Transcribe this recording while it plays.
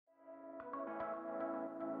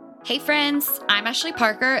Hey friends, I'm Ashley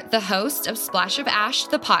Parker, the host of Splash of Ash,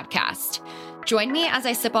 the podcast. Join me as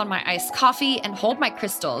I sip on my iced coffee and hold my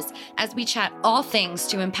crystals as we chat all things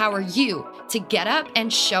to empower you to get up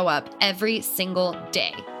and show up every single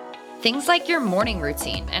day. Things like your morning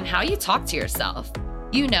routine and how you talk to yourself.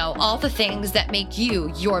 You know, all the things that make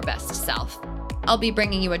you your best self. I'll be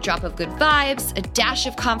bringing you a drop of good vibes, a dash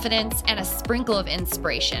of confidence, and a sprinkle of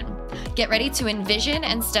inspiration. Get ready to envision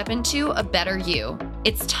and step into a better you.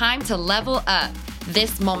 It's time to level up.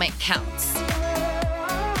 This moment counts.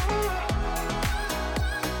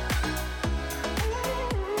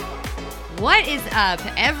 What is up,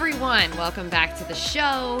 everyone? Welcome back to the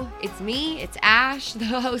show. It's me, it's Ash,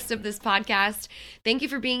 the host of this podcast. Thank you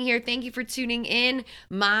for being here. Thank you for tuning in.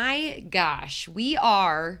 My gosh, we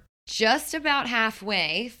are just about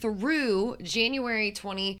halfway through January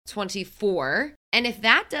 2024. And if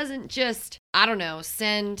that doesn't just,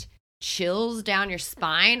 send chills down your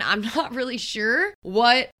spine, I'm not really sure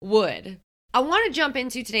what would. I want to jump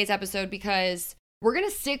into today's episode because we're going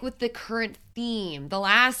to stick with the current theme. The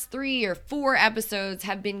last 3 or 4 episodes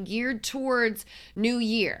have been geared towards New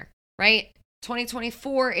Year, right?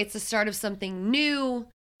 2024, it's the start of something new.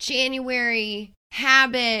 January,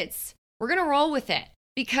 habits. We're going to roll with it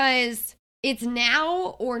because it's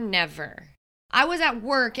now or never. I was at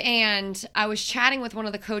work and I was chatting with one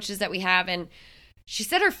of the coaches that we have, and she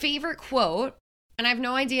said her favorite quote, and I have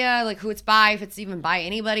no idea who it's by, if it's even by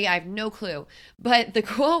anybody. I have no clue. But the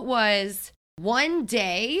quote was, "One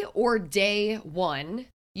day or day one,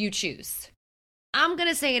 you choose." I'm going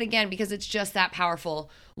to say it again because it's just that powerful.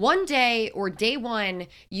 One day or day one,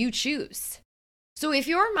 you choose. So if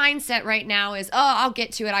your mindset right now is, I'll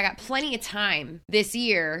get to it. I got plenty of time this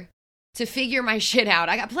year to figure my shit out.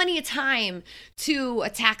 I got plenty of time to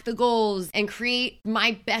attack the goals and create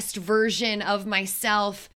my best version of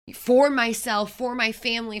myself, for my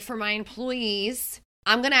family, for my employees.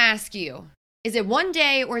 I'm going to ask you, is it one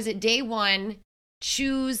day or is it day one?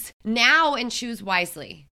 Choose now and choose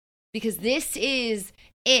wisely, because this is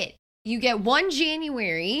it. You get one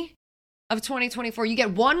January of 2024. You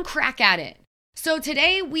get one crack at it. So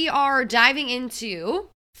today we are diving into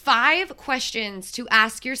 5 questions to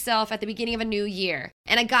ask yourself at the beginning of a new year.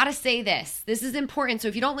 And I gotta say this is important. So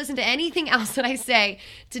if you don't listen to anything else that I say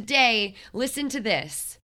today, listen to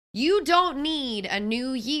this. You don't need a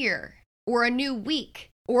new year or a new week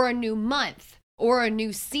or a new month or a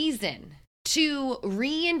new season to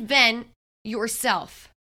reinvent yourself,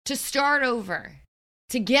 to start over,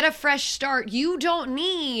 to get a fresh start. You don't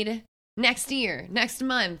need next year, next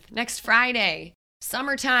month, next Friday,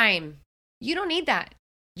 summertime. You don't need that.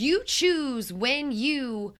 You choose when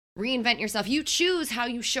you reinvent yourself. You choose how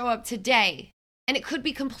you show up today. And it could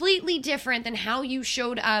be completely different than how you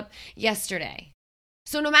showed up yesterday.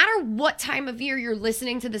 So no matter what time of year you're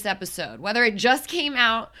listening to this episode, whether it just came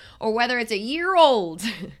out or whether it's a year old,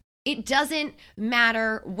 it doesn't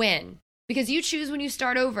matter when, because you choose when you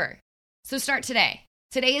start over. So start today.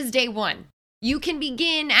 Today is day one. You can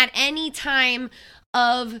begin at any time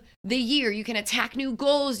of the year. You can attack new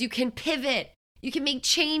goals. You can pivot. You can make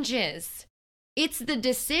changes. It's the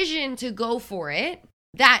decision to go for it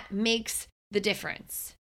that makes the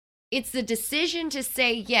difference. It's the decision to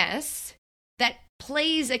say yes that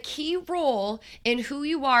plays a key role in who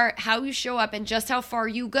you are, how you show up, and just how far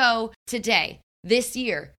you go today, this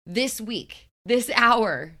year, this week, this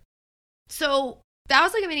hour. So that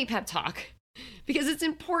was like a mini pep talk, because it's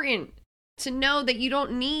important to know that you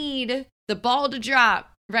don't need the ball to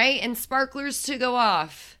drop, right? And sparklers to go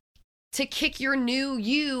off to kick your new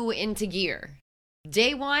you into gear.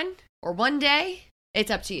 Day one or one day,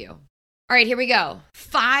 it's up to you. All right, here we go.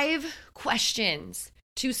 5 questions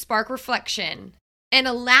to spark reflection and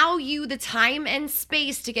allow you the time and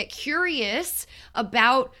space to get curious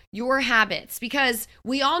about your habits, because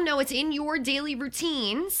we all know it's in your daily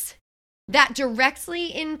routines that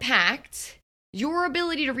directly impact your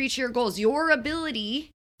ability to reach your goals, your ability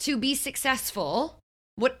to be successful,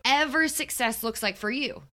 whatever success looks like for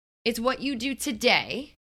you. It's what you do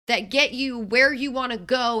today that get you where you want to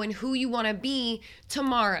go and who you want to be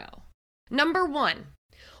tomorrow. Number 1,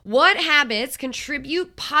 what habits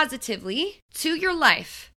contribute positively to your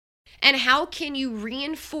life, and how can you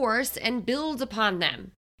reinforce and build upon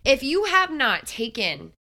them? If you have not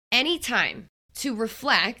taken any time to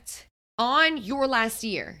reflect on your last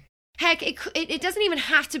year, heck, it doesn't even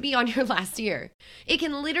have to be on your last year. It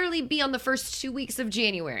can literally be on the first 2 weeks of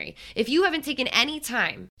January. If you haven't taken any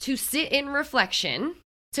time to sit in reflection,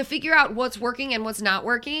 to figure out what's working and what's not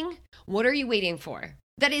working, what are you waiting for?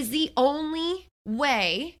 That is the only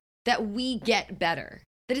way that we get better.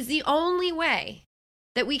 That is the only way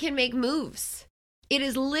that we can make moves. It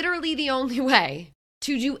is literally the only way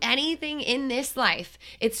to do anything in this life.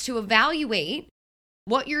 It's to evaluate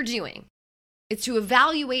what you're doing. It's to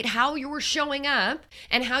evaluate how you're showing up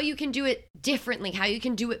and how you can do it differently, how you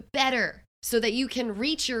can do it better so that you can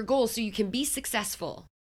reach your goals, so you can be successful.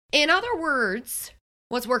 In other words,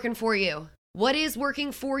 what's working for you? What is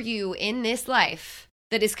working for you in this life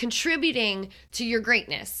that is contributing to your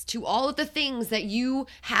greatness, to all of the things that you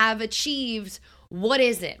have achieved? What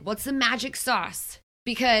is it? What's the magic sauce?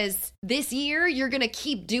 Because this year, you're going to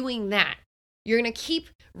keep doing that. You're going to keep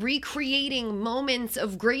recreating moments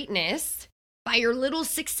of greatness by your little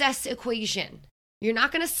success equation. You're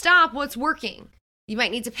not going to stop what's working. You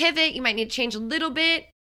might need to pivot. You might need to change a little bit,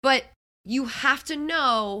 but you have to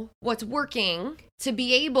know what's working to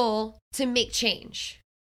be able to make change.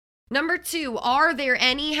 Number 2, are there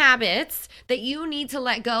any habits that you need to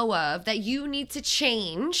let go of, that you need to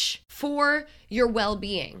change for your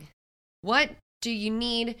well-being? What do you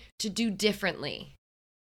need to do differently?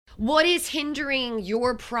 What is hindering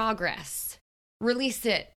your progress? Release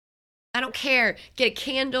it. I don't care. Get a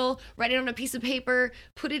candle, write it on a piece of paper,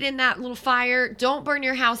 put it in that little fire. Don't burn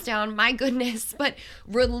your house down, my goodness, but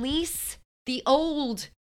release the old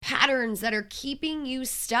patterns that are keeping you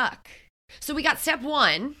stuck. So we got step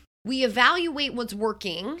 1. We evaluate what's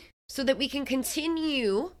working so that we can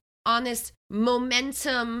continue on this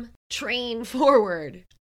momentum train forward.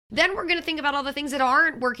 Then we're going to think about all the things that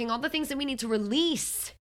aren't working, all the things that we need to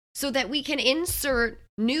release so that we can insert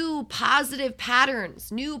new positive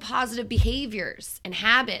patterns, new positive behaviors and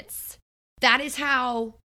habits. That is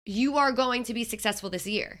how you are going to be successful this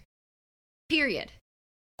year. Period.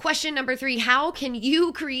 Question number 3, how can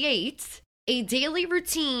you create a daily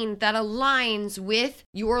routine that aligns with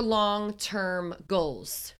your long-term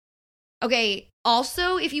goals? Okay,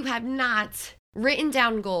 also, if you have not written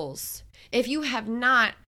down goals, if you have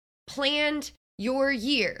not planned your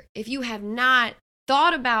year, if you have not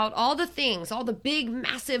thought about all the things, all the big,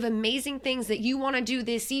 massive, amazing things that you want to do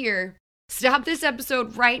this year, stop this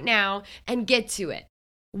episode right now and get to it.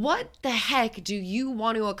 What the heck do you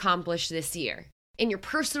want to accomplish this year? In your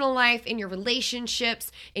personal life, in your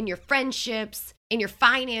relationships, in your friendships, in your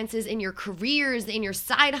finances, in your careers, in your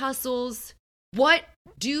side hustles. What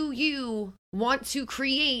do you want to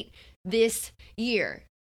create this year?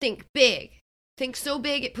 Think big. Think so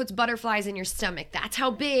big it puts butterflies in your stomach. That's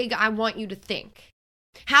how big I want you to think.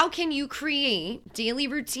 How can you create daily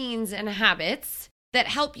routines and habits that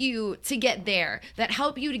help you to get there, that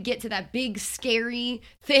help you to get to that big, scary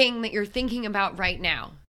thing that you're thinking about right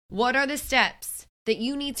now? What are the steps that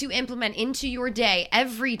you need to implement into your day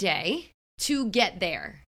every day to get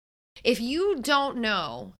there? If you don't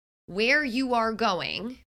know where you are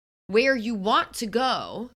going, where you want to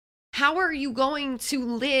go, how are you going to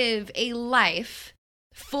live a life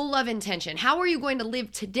full of intention? How are you going to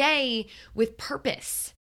live today with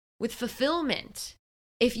purpose, with fulfillment,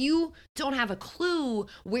 if you don't have a clue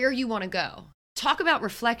where you want to go? Talk about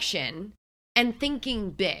reflection and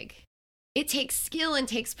thinking big. It takes skill and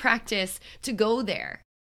takes practice to go there.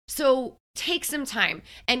 So take some time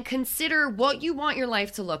and consider what you want your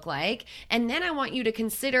life to look like. And then I want you to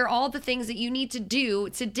consider all the things that you need to do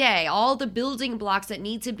today, all the building blocks that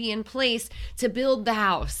need to be in place to build the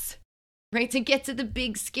house, right? To get to the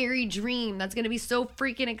big, scary dream that's going to be so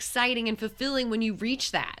freaking exciting and fulfilling when you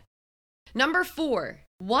reach that. Number 4,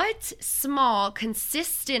 what small,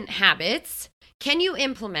 consistent habits can you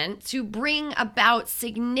implement to bring about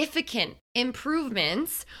significant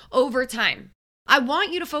improvements over time? I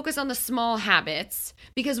want you to focus on the small habits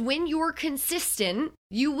because when you're consistent,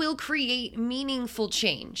 you will create meaningful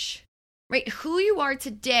change, right? Who you are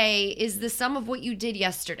today is the sum of what you did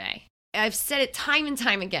yesterday. I've said it time and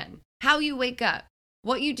time again. How you wake up,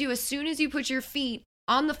 what you do as soon as you put your feet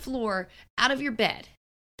on the floor out of your bed,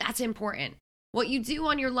 that's important. What you do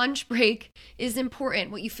on your lunch break is important.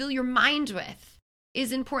 What you fill your mind with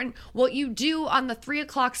is important. What you do on the 3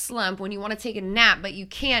 o'clock slump when you want to take a nap, but you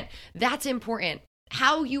can't, that's important.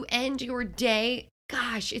 How you end your day,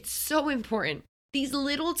 gosh, it's so important. These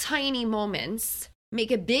little tiny moments make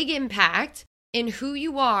a big impact in who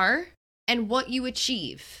you are and what you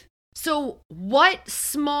achieve. So what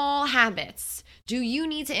small habits do you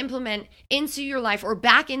need to implement into your life or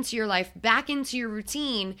back into your life, back into your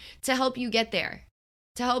routine to help you get there,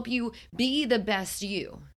 to help you be the best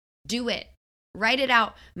you? Do it. Write it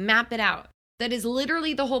out. Map it out. That is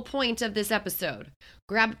literally the whole point of this episode.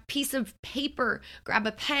 Grab a piece of paper, grab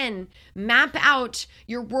a pen, map out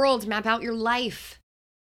your world, map out your life.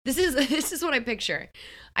 This is what I picture.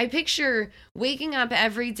 I picture waking up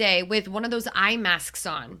every day with one of those eye masks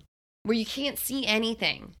on where you can't see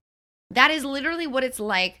anything. That is literally what it's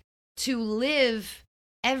like to live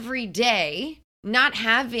every day not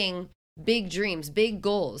having big dreams, big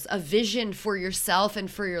goals, a vision for yourself and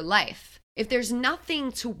for your life. If there's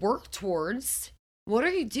nothing to work towards, what are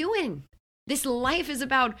you doing? This life is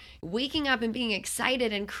about waking up and being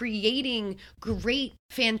excited and creating great,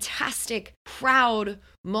 fantastic, proud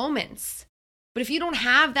moments. But if you don't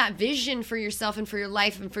have that vision for yourself and for your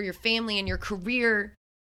life and for your family and your career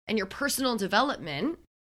and your personal development,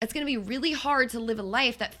 it's going to be really hard to live a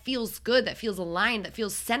life that feels good, that feels aligned, that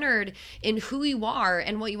feels centered in who you are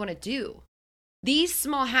and what you want to do. These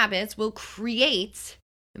small habits will create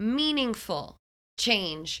meaningful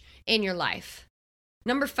change in your life.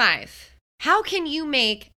 Number 5, how can you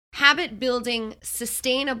make habit building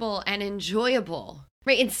sustainable and enjoyable,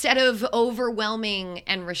 right? Instead of overwhelming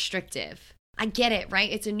and restrictive. I get it,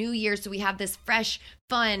 right? It's a new year, so we have this fresh,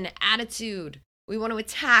 fun attitude. We want to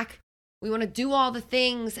attack. We want to do all the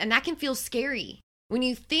things, and that can feel scary. When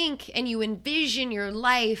you think and you envision your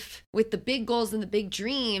life with the big goals and the big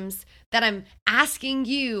dreams that I'm asking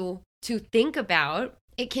you to think about,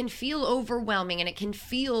 it can feel overwhelming and it can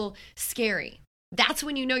feel scary. That's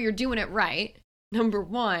when you know you're doing it right, number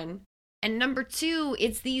 1. And number 2,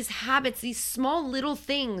 it's these habits, these small little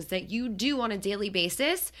things that you do on a daily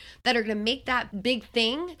basis that are going to make that big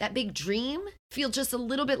thing, that big dream, feel just a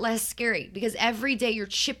little bit less scary, because every day you're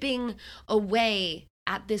chipping away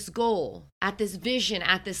at this goal, at this vision,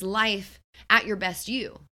 at this life, at your best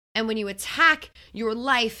you. And when you attack your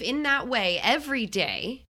life in that way every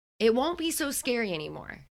day, it won't be so scary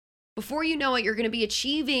anymore. Before you know it, you're going to be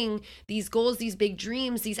achieving these goals, these big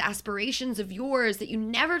dreams, these aspirations of yours that you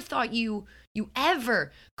never thought you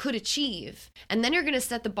ever could achieve. And then you're going to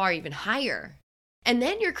set the bar even higher. And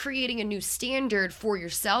then you're creating a new standard for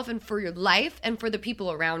yourself and for your life and for the people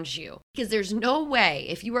around you. Because there's no way,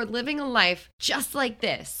 if you are living a life just like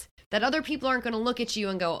this, that other people aren't going to look at you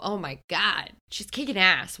and go, oh my God, she's kicking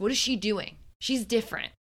ass. What is she doing? She's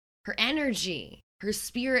different. Her energy, her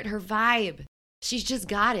spirit, her vibe, she's just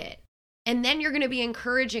got it. And then you're going to be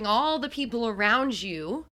encouraging all the people around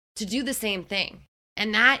you to do the same thing.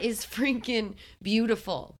 And that is freaking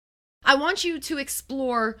beautiful. I want you to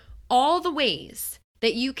explore all the ways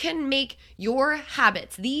that you can make your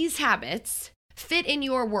habits, these habits, fit in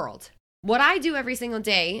your world. What I do every single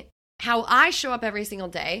day, how I show up every single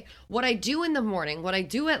day, what I do in the morning, what I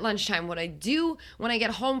do at lunchtime, what I do when I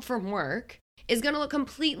get home from work is going to look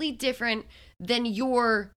completely different than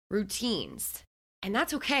your routines. And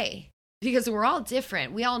that's okay, because we're all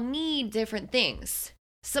different. We all need different things.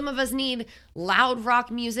 Some of us need loud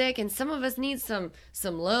rock music, and some of us need some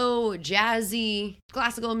low, jazzy,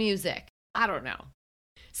 classical music. I don't know.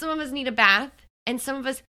 Some of us need a bath, and some of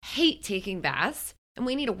us hate taking baths, and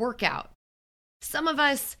we need a workout. Some of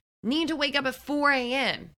us need to wake up at 4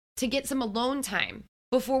 a.m. to get some alone time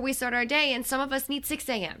before we start our day, and some of us need 6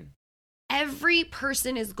 a.m. Every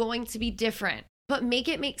person is going to be different. But make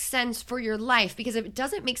it make sense for your life, because if it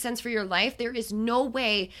doesn't make sense for your life, there is no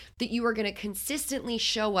way that you are going to consistently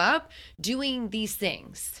show up doing these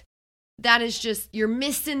things. That is just, you're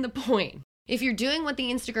missing the point. If you're doing what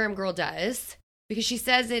the Instagram girl does, because she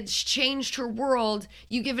says it's changed her world,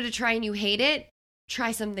 you give it a try and you hate it,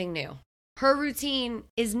 try something new. Her routine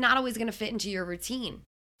is not always going to fit into your routine.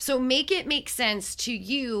 So make it make sense to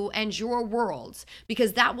you and your world,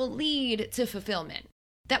 because that will lead to fulfillment.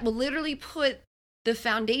 That will literally put the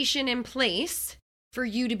foundation in place for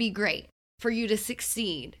you to be great, for you to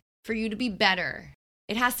succeed, for you to be better.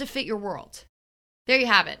 It has to fit your world. There you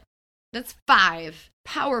have it. That's 5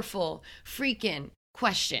 powerful freaking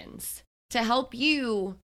questions to help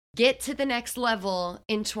you get to the next level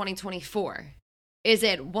in 2024. Is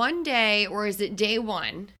it one day or is it day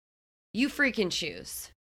 1? You freaking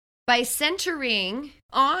choose. By centering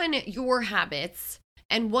on your habits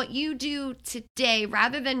and what you do today,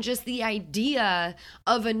 rather than just the idea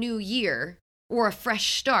of a new year or a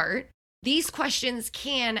fresh start, these questions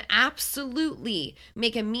can absolutely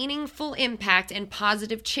make a meaningful impact and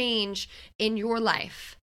positive change in your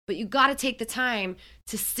life. But you got to take the time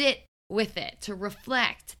to sit with it, to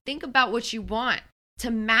reflect, think about what you want,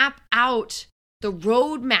 to map out the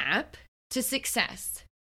roadmap to success.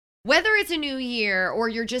 Whether it's a new year or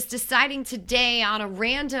you're just deciding today on a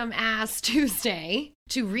random ass Tuesday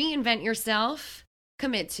to reinvent yourself,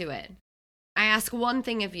 commit to it. I ask one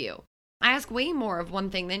thing of you. I ask way more of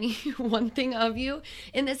one thing than one thing of you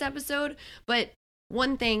in this episode, but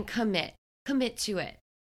one thing, commit to it.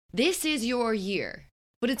 This is your year,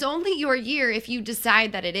 but it's only your year if you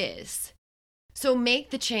decide that it is. So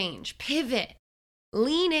make the change, pivot,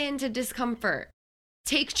 lean into discomfort,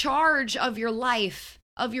 take charge of your life,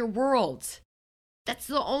 of your world. That's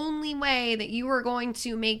the only way that you are going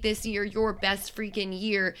to make this year your best freaking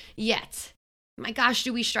year yet. My gosh,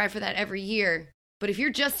 do we strive for that every year? But if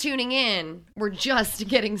you're just tuning in, we're just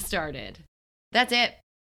getting started. That's it.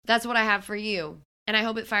 That's what I have for you. And I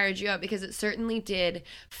hope it fired you up, because it certainly did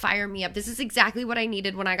fire me up. This is exactly what I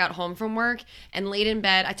needed when I got home from work and laid in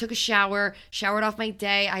bed. I took a shower, showered off my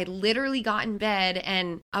day. I literally got in bed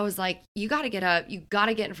and I was like, you got to get up. You got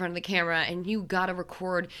to get in front of the camera and you got to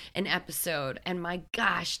record an episode. And my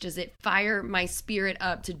gosh, does it fire my spirit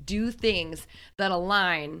up to do things that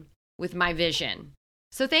align with my vision.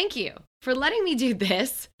 So thank you for letting me do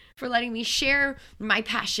this, for letting me share my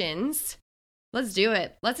passions. Let's do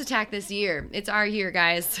it. Let's attack this year. It's our year,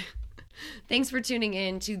 guys. Thanks for tuning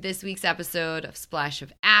in to this week's episode of Splash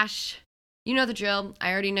of Ash. You know the drill.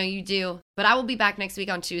 I already know you do. But I will be back next week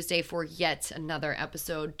on Tuesday for yet another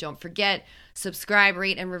episode. Don't forget, subscribe,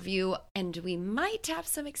 rate, and review. And we might have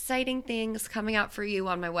some exciting things coming out for you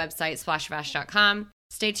on my website, splashofash.com.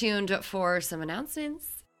 Stay tuned for some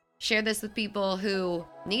announcements. Share this with people who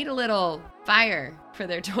need a little fire for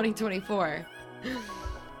their 2024.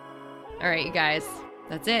 All right, you guys,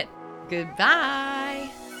 that's it. Goodbye.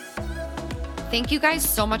 Thank you guys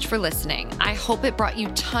so much for listening. I hope it brought you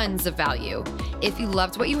tons of value. If you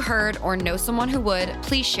loved what you heard or know someone who would,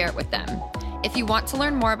 please share it with them. If you want to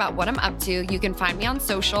learn more about what I'm up to, you can find me on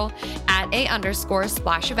social at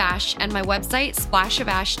 @_splashofash and my website,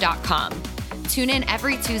 splashofash.com. Tune in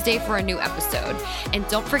every Tuesday for a new episode. And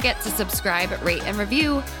don't forget to subscribe, rate, and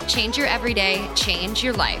review. Change your everyday, change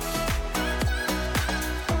your life.